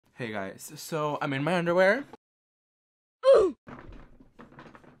Hey guys, so I'm in my underwear.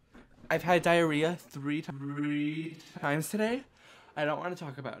 I've had diarrhea three times today. I don't want to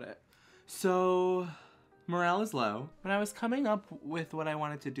talk about it. So, morale is low. When I was coming up with what I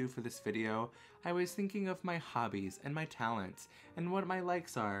wanted to do for this video, I was thinking of my hobbies and my talents and what my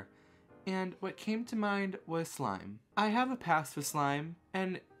likes are. And what came to mind was slime. I have a past with slime,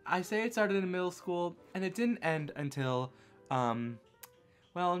 and I say it started in middle school, and it didn't end until,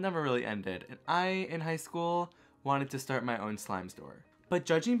 well, it never really ended. And I, in high school, wanted to start my own slime store. But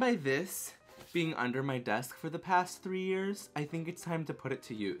judging by this being under my desk for the past 3 years, I think it's time to put it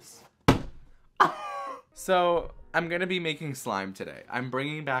to use. So, I'm gonna be making slime today. I'm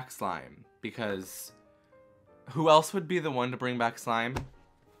bringing back slime because who else would be the one to bring back slime?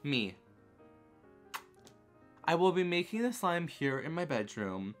 Me. I will be making the slime here in my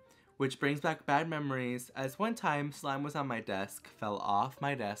bedroom, which brings back bad memories, as one time slime was on my desk, fell off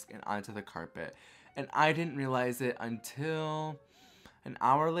my desk and onto the carpet, and I didn't realize it until an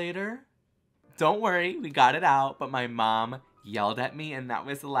hour later. Don't worry, we got it out, but my mom yelled at me, and that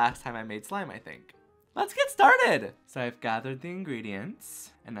was the last time I made slime, I think. Let's get started! So I've gathered the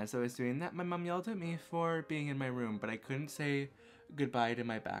ingredients, and as I was doing that, my mom yelled at me for being in my room, but I couldn't say goodbye to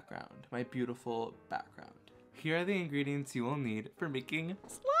my background, my beautiful background. Here are the ingredients you will need for making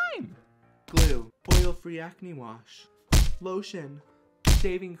slime. Glue, oil-free acne wash, lotion,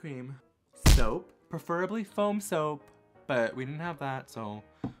 shaving cream, soap, preferably foam soap, but we didn't have that, so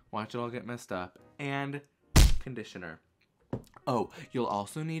watch it all get messed up, and conditioner. Oh, you'll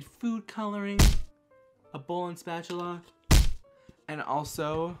also need food coloring, a bowl and spatula, and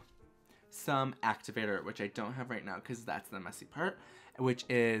also some activator, which I don't have right now because that's the messy part, which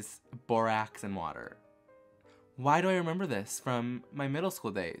is borax and water. Why do I remember this? From my middle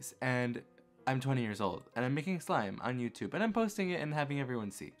school days, and I'm 20 years old, and I'm making slime on YouTube, and I'm posting it and having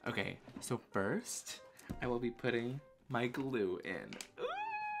everyone see. Okay, so first, I will be putting my glue in.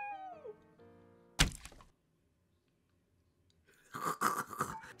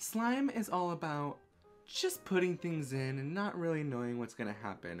 Slime is all about just putting things in and not really knowing what's gonna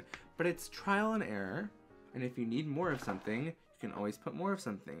happen, but it's trial and error, and if you need more of something, you can always put more of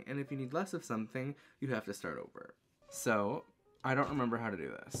something, and if you need less of something, you have to start over. So, I don't remember how to do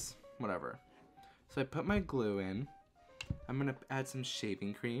this. Whatever. So I put my glue in. I'm gonna add some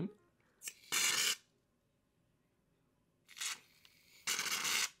shaving cream.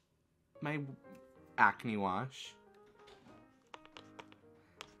 My acne wash.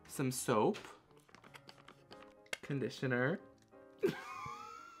 Some soap. Conditioner.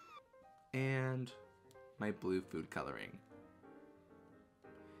 And my blue food coloring.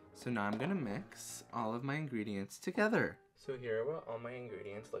 So now I'm gonna mix all of my ingredients together. So here are what all my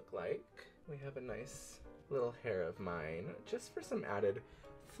ingredients look like. We have a nice little hair of mine, just for some added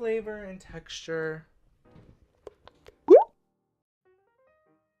flavor and texture.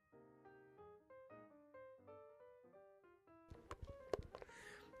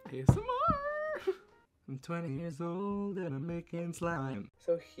 ASMR! I'm 20 years old and I'm making slime.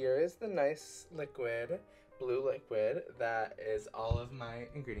 So here is the nice liquid, blue liquid, that is all of my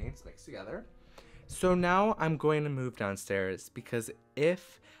ingredients mixed together. So now I'm going to move downstairs because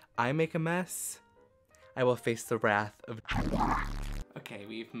if I make a mess, I will face the wrath of... Okay,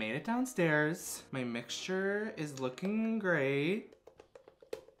 we've made it downstairs. My mixture is looking great.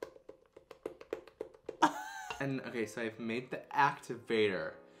 And okay, so I've made the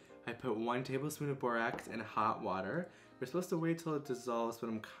activator. I put 1 tablespoon of borax in hot water. We're supposed to wait till it dissolves, but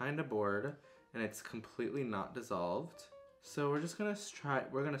I'm kind of bored and it's completely not dissolved. So we're just gonna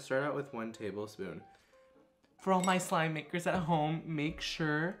we're gonna start out with 1 tablespoon. For all my slime makers at home, make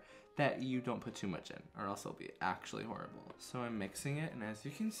sure that you don't put too much in or else it'll be actually horrible. So I'm mixing it, and as you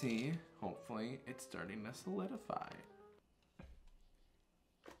can see, hopefully it's starting to solidify.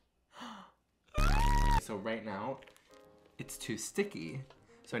 So right now, it's too sticky,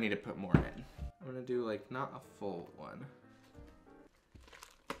 so I need to put more in. I'm gonna do like not a full one.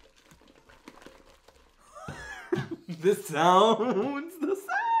 The sounds!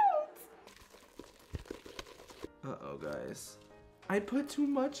 Uh-oh, guys. I put too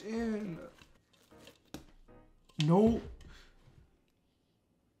much in. No.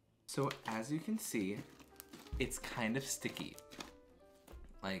 So as you can see, it's kind of sticky.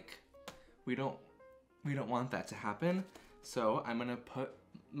 Like, we don't want that to happen. So I'm gonna put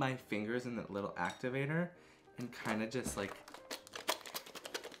my fingers in the little activator and kind of just like,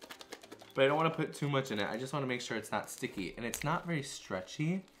 but I don't want to put too much in it. I just want to make sure it's not sticky, and it's not very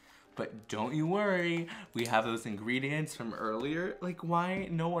stretchy. But don't you worry, we have those ingredients from earlier. Like, why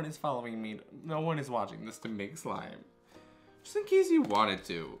no one is following me? No one is watching this to make slime. Just in case you wanted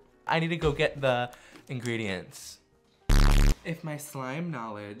to. I need to go get the ingredients. If my slime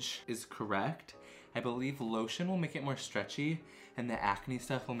knowledge is correct, I believe lotion will make it more stretchy and the acne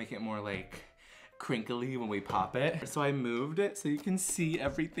stuff will make it more like crinkly when we pop it. So I moved it so you can see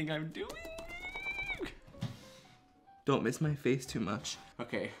everything I'm doing. Don't miss my face too much.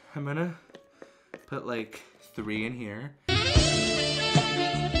 Okay, I'm gonna put like 3 in here.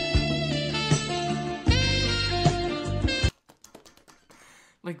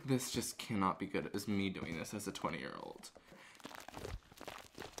 Like this just cannot be good as me doing this as a 20-year-old.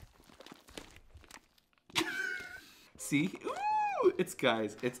 See? Ooh, it's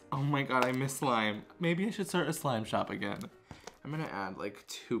guys, it's, oh my god, I miss slime. Maybe I should start a slime shop again. I'm gonna add like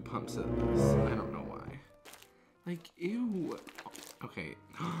 2 pumps of this. I don't know why. Like, ew. Okay.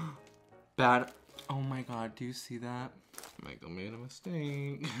 Bad. Oh my god, do you see that? Michael made a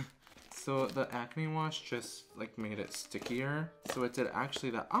mistake. So the acne wash just like made it stickier. So it did actually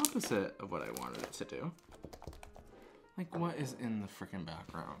the opposite of what I wanted it to do. Like, what is in the freaking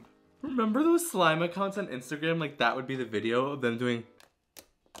background? Remember those slime accounts on Instagram? Like that would be the video of them doing.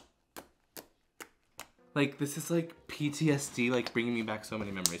 Like this is like PTSD, like bringing me back so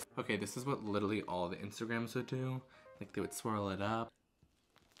many memories. Okay, this is what literally all the Instagrams would do. Like they would swirl it up.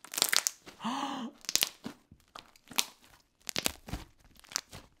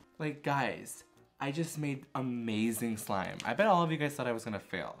 Like guys, I just made amazing slime. I bet all of you guys thought I was gonna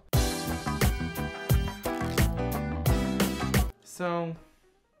fail. So,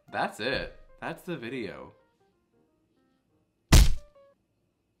 that's it. That's the video. That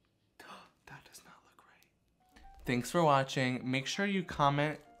does not look right. Thanks for watching. Make sure you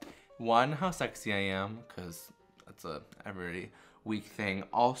comment, 1, how sexy I am, because that's a every week thing.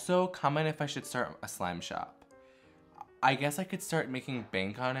 Also, comment if I should start a slime shop. I guess I could start making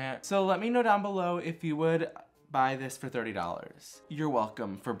bank on it. So let me know down below if you would buy this for $30. You're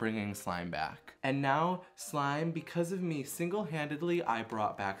welcome for bringing slime back. And now slime, because of me, single-handedly, I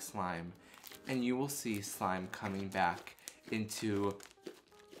brought back slime. And you will see slime coming back into...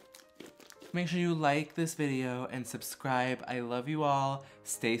 Make sure you like this video and subscribe. I love you all.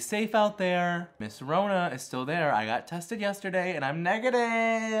 Stay safe out there. Miss Rona is still there. I got tested yesterday and I'm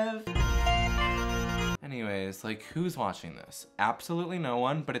negative. Anyways, like, who's watching this? Absolutely no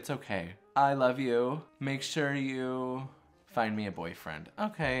one, but it's okay. I love you. Make sure you find me a boyfriend.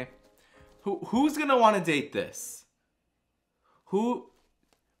 Okay. Who's gonna want to date this? Who?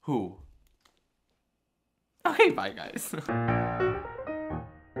 Okay, bye guys.